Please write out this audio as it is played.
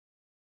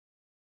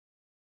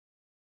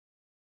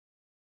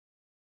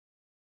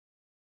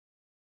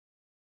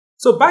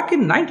So back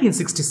in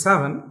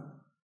 1967,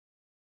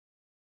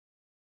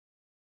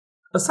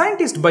 a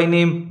scientist by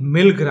name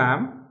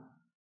Milgram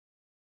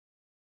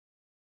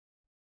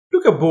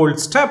took a bold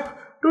step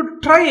to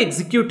try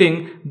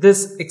executing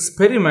this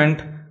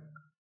experiment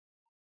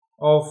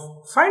of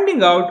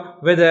finding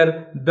out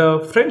whether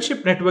the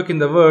friendship network in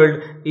the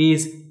world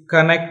is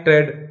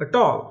connected at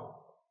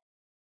all.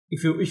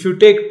 If you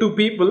take two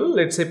people,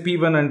 let's say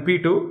P1 and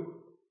P2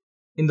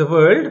 in the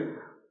world,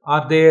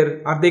 are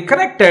they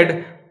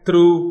connected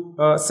through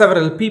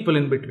several people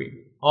in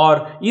between,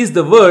 or is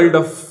the world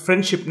of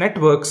friendship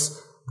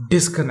networks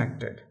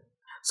disconnected?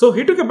 So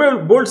he took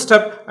a bold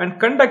step and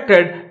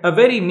conducted a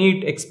very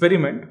neat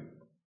experiment.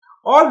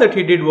 All that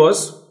he did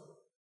was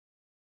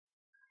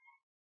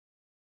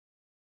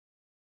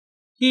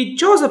he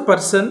chose a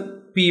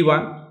person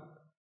P1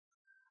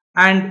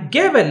 and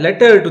gave a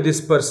letter to this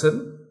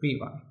person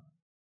P1,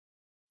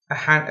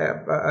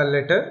 a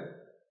letter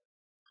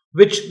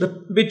which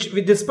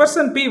this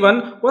person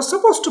P1 was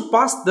supposed to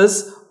pass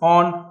this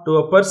on to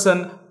a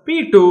person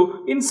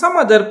P2 in some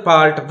other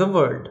part of the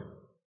world.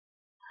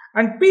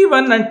 And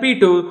P1 and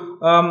P2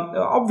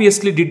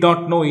 obviously did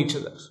not know each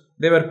other.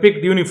 They were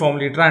picked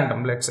uniformly at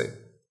random, let's say.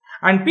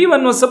 And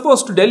P1 was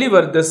supposed to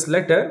deliver this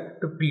letter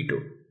to P2.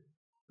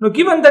 Now,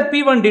 given that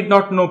P1 did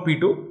not know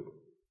P2,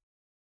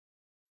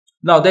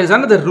 now there is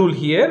another rule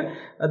here.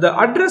 The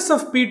address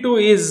of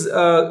P2 is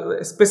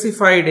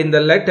specified in the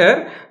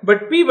letter,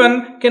 but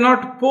P1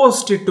 cannot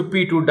post it to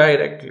P2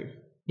 directly.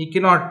 He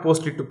cannot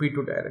post it to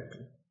P2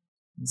 directly.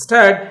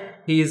 Instead,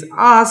 he is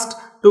asked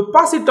to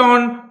pass it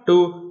on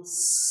to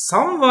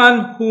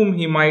someone whom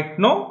he might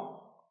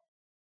know,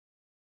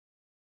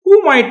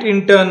 who might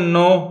in turn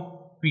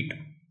know P2,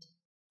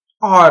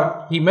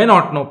 or he may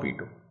not know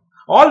P2.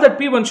 All that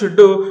P1 should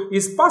do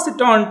is pass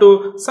it on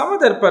to some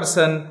other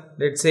person,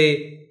 let's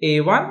say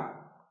A1,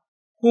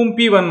 whom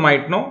P1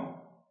 might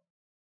know,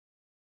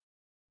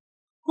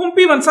 whom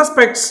P1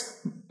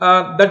 suspects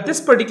that this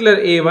particular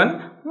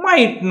A1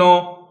 might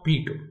know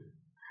P2.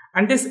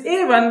 And this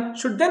A1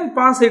 should then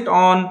pass it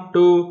on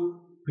to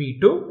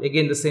P2.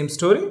 Again, the same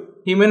story.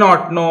 He may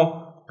not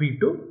know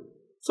P2.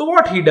 So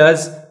what he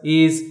does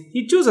is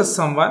he chooses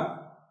someone.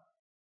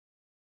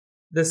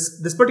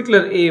 This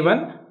particular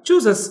A1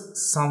 chooses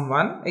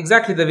someone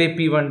exactly the way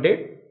P1 did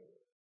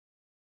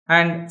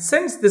and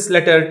sends this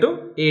letter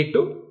to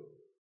A2,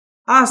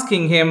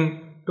 asking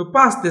him to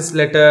pass this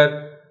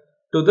letter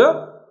to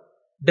the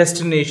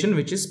destination,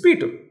 which is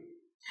P2.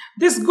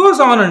 This goes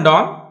on and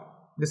on.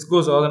 This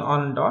goes on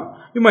and on.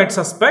 You might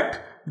suspect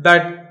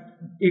that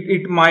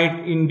it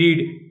might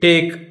indeed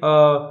take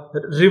a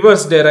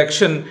reverse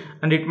direction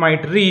and it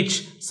might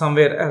reach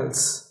somewhere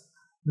else.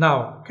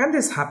 Now, can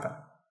this happen?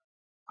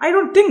 I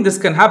don't think this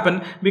can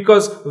happen,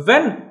 because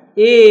when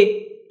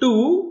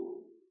A2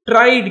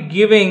 tried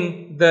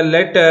giving the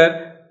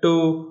letter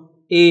to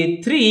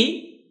A3,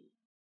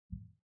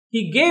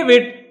 he gave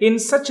it in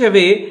such a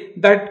way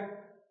that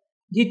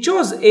he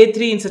chose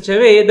A3 in such a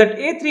way that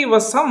A3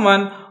 was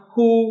someone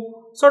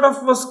who sort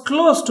of was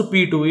close to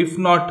P2, if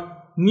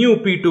not knew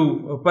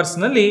P2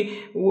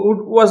 personally,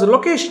 was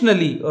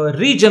locationally,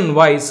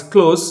 region-wise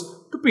close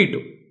to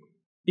P2.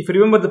 If you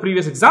remember the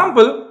previous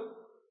example,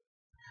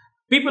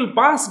 people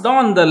passed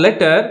on the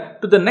letter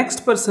to the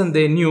next person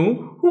they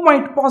knew who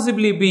might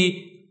possibly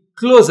be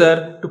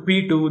closer to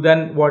P2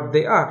 than what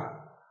they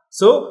are.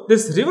 So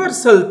this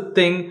reversal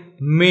thing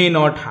may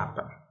not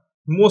happen.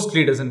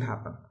 Mostly doesn't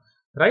happen,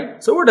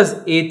 right? So what does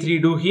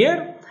A3 do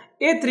here?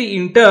 A3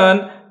 in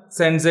turn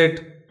sends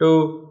it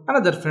to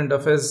another friend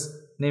of his,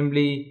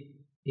 namely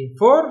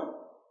A4.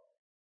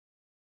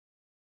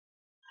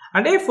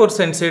 And A4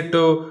 sends it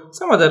to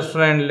some other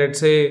friend, let's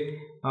say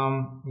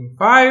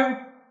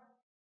A5.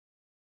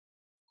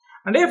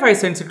 And A5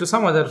 sends it to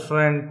some other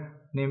friend,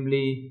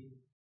 namely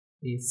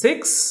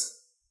A6.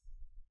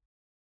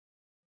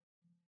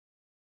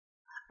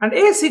 And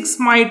A6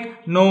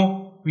 might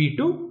know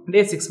P2, and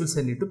A6 will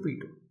send it to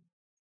P2.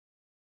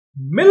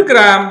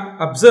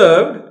 Milgram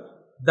observed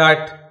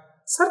that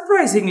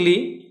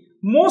surprisingly,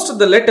 most of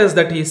the letters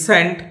that he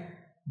sent,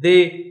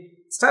 they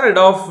started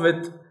off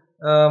with,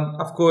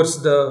 of course,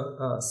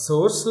 the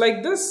source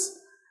like this,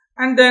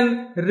 and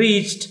then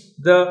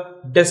reached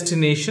the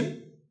destination.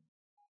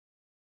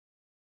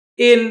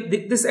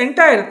 This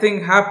entire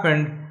thing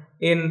happened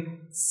in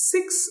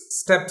 6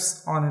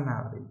 steps on an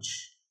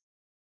average.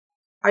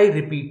 I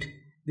repeat,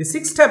 the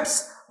 6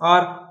 steps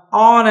are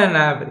on an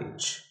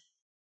average.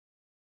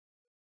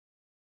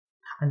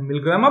 And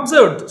Milgram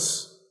observed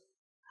this.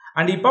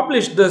 And he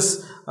published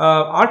this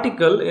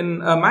article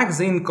in a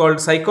magazine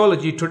called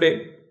Psychology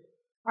Today.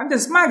 And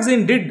this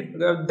magazine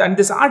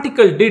this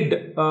article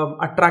did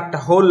attract a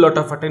whole lot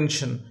of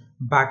attention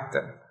back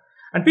then.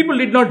 And people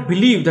did not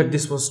believe that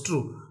this was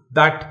true,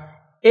 that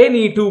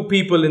any two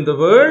people in the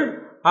world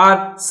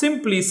are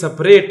simply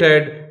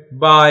separated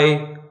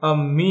by a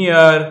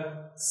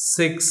mere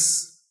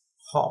 6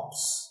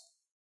 hops.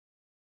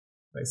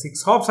 By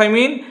 6 hops, I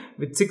mean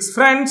with 6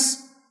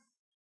 friends,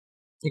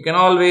 you can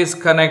always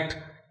connect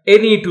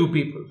any two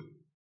people.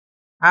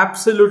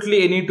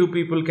 Absolutely any two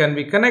people can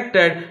be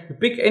connected. You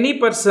pick any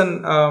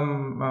person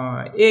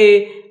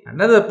A,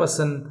 another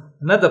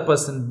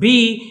person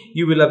B,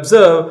 you will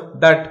observe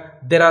that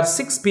there are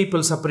 6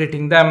 people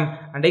separating them.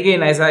 And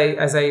again, as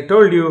I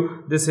told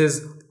you, this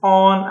is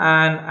on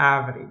an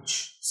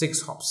average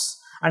 6 hops.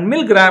 And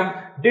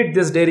Milgram did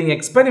this daring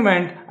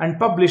experiment and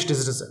published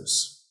his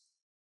results.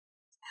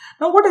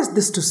 Now, what is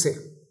this to say?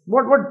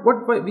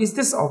 What is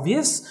this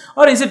obvious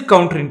or is it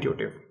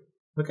counterintuitive?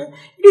 Okay,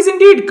 it is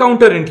indeed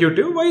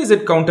counterintuitive. Why is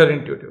it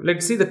counterintuitive?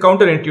 Let's see the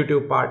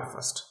counterintuitive part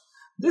first.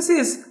 This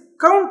is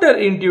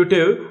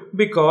counterintuitive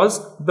because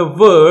the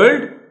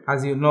world,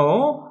 as you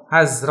know,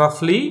 has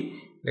roughly,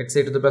 let's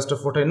say to the best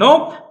of what I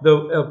know,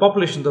 the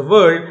population of the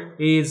world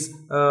is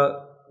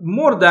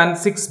more than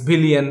 6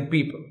 billion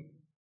people.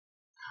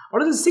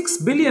 Out of the 6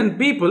 billion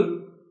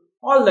people,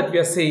 all that we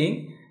are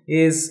saying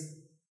is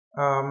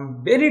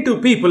any two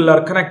people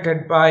are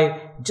connected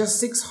by just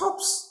 6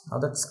 hops. Now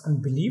that's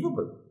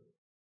unbelievable,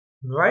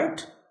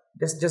 right?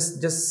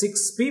 Just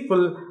 6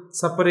 people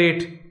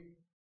separate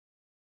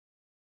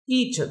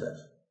each other.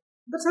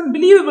 That's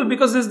unbelievable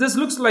because this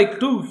looks like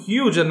too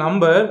huge a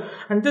number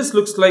and this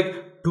looks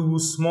like too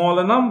small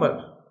a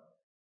number,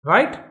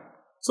 right?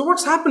 So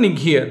what's happening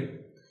here?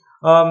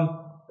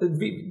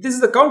 This is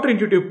the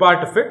counterintuitive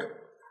part of it.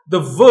 The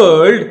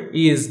world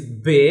is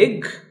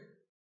big.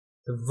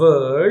 The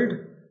world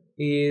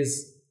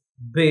is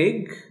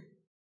big,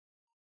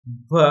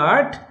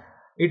 but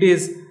it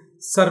is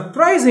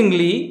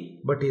surprisingly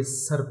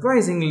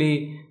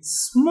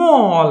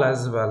small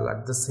as well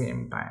at the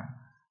same time.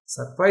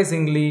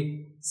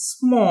 Surprisingly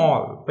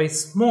small. By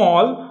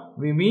small,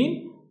 we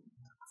mean,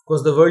 of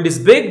course, the world is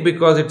big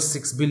because it's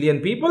 6 billion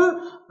people,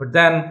 but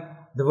then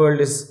the world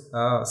is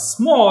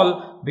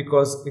small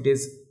because it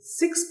is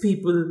 6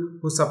 people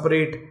who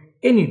separate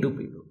any two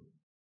people,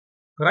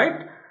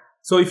 right?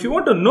 So if you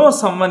want to know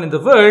someone in the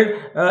world,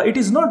 it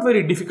is not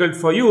very difficult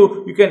for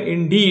you. You can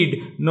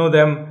indeed know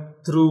them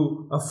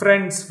through a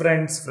friend's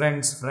friend,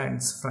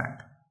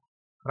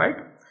 right?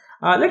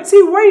 Let's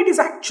see why it is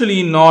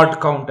actually not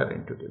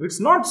counterintuitive. It's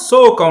not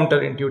so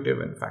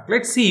counterintuitive, in fact.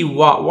 Let's see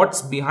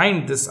what's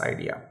behind this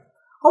idea.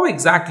 How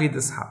exactly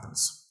this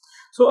happens.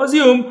 So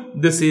assume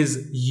this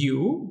is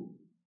you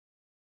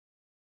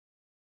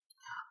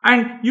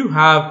and you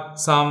have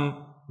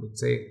some, let's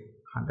say,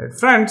 100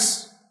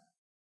 friends.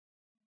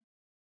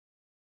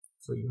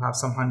 So you have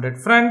some 100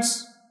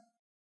 friends,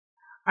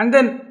 and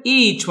then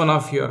each one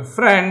of your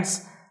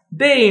friends,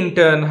 they in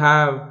turn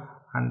have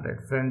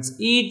 100 friends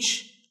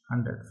each,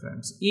 100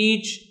 friends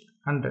each,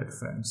 100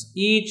 friends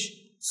each,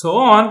 so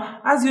on.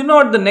 As you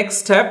know, at the next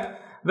step,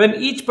 when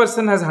each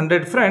person has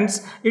 100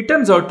 friends, it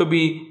turns out to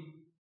be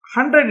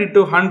 100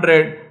 into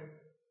 100,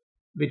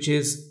 which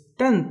is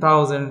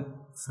 10,000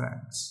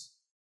 friends.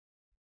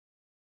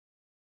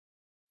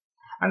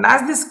 And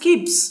as this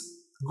keeps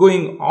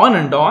going on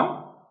and on,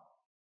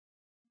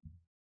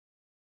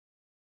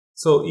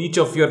 so each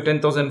of your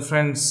 10,000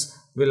 friends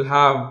will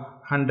have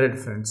 100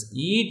 friends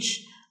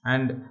each,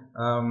 and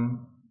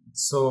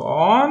so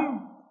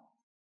on,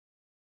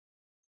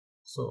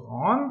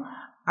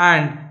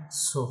 and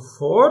so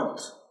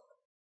forth,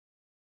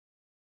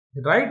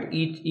 right?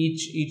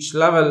 Each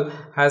level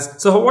has.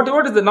 So what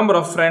is the number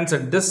of friends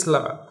at this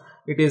level?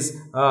 It is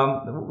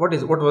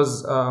what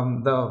was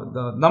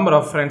the number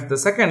of friends the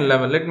second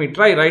level. Let me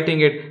try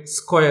writing it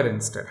square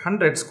instead.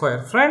 100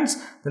 square friends.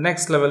 The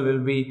next level will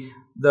be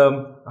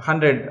the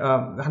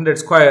 100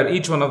 square.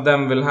 Each one of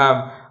them will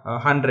have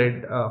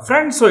 100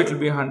 friends, so it will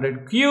be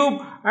 100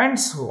 cube, and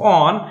so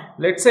on.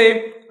 Let's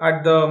say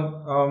at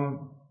the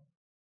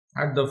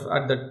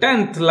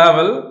 10th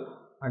level,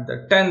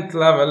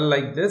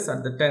 like this,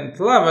 at the 10th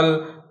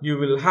level, you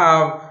will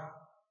have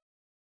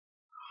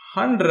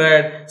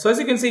 100. So as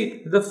you can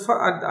see,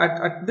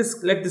 at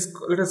this, let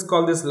us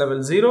call this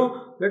level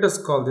 0. Let us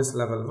call this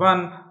level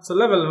 1. So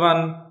level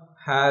 1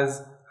 has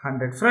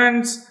 100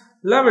 friends.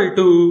 Level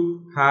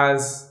 2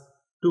 has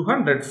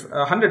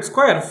 100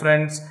 square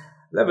friends.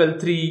 Level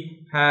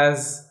 3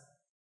 has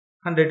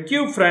 100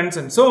 cube friends,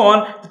 and so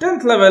on. The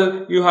 10th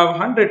level, you have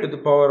 100 to the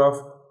power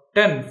of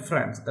 10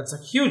 friends. That's a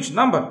huge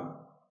number.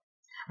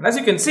 And as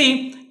you can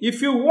see,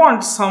 if you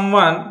want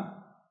someone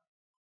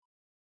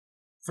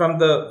from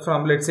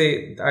let's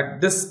say at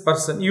this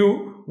person,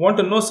 you want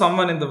to know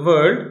someone in the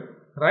world,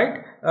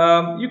 right?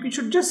 You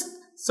should just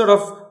sort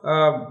of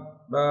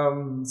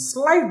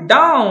slide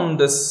down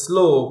the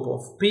slope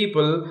of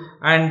people,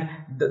 and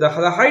the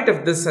height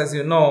of this, as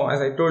you know,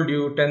 as I told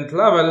you, 10th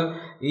level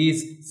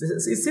is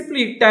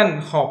simply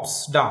 10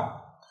 hops down.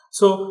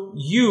 So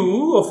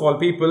you, of all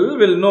people,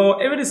 will know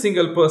every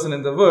single person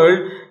in the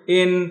world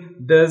in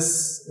the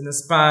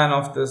span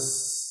of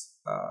this,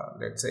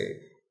 let's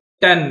say,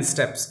 10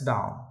 steps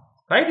down,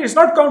 right? It's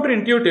not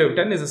counterintuitive.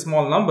 10 is a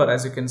small number,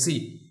 as you can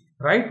see,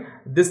 right?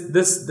 This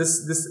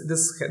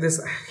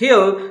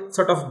hill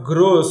sort of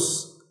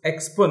grows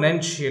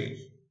exponentially.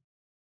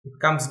 It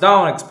comes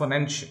down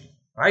exponentially,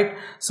 right?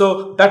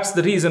 So that's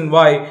the reason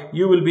why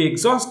you will be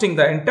exhausting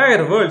the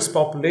entire world's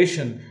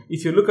population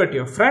if you look at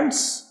your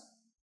friends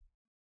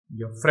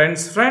your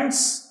friends'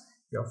 friends,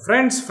 your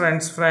friends'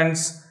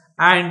 friends,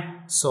 and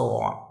so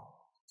on.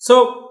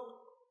 So,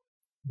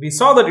 we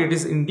saw that it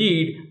is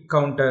indeed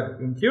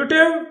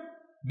counterintuitive,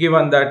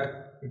 given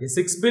that it is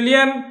 6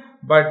 billion,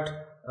 but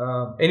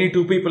any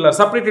two people are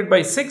separated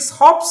by 6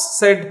 hops,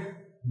 said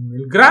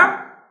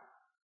Milgram,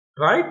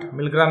 right?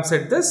 Milgram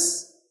said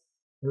this,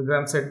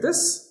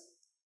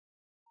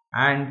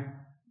 and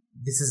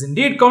this is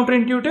indeed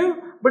counterintuitive,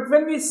 but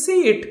when we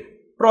see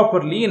it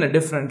properly in a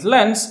different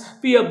lens,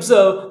 we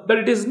observe that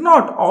it is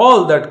not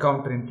all that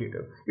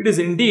counterintuitive. It is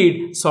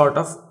indeed sort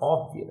of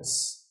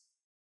obvious.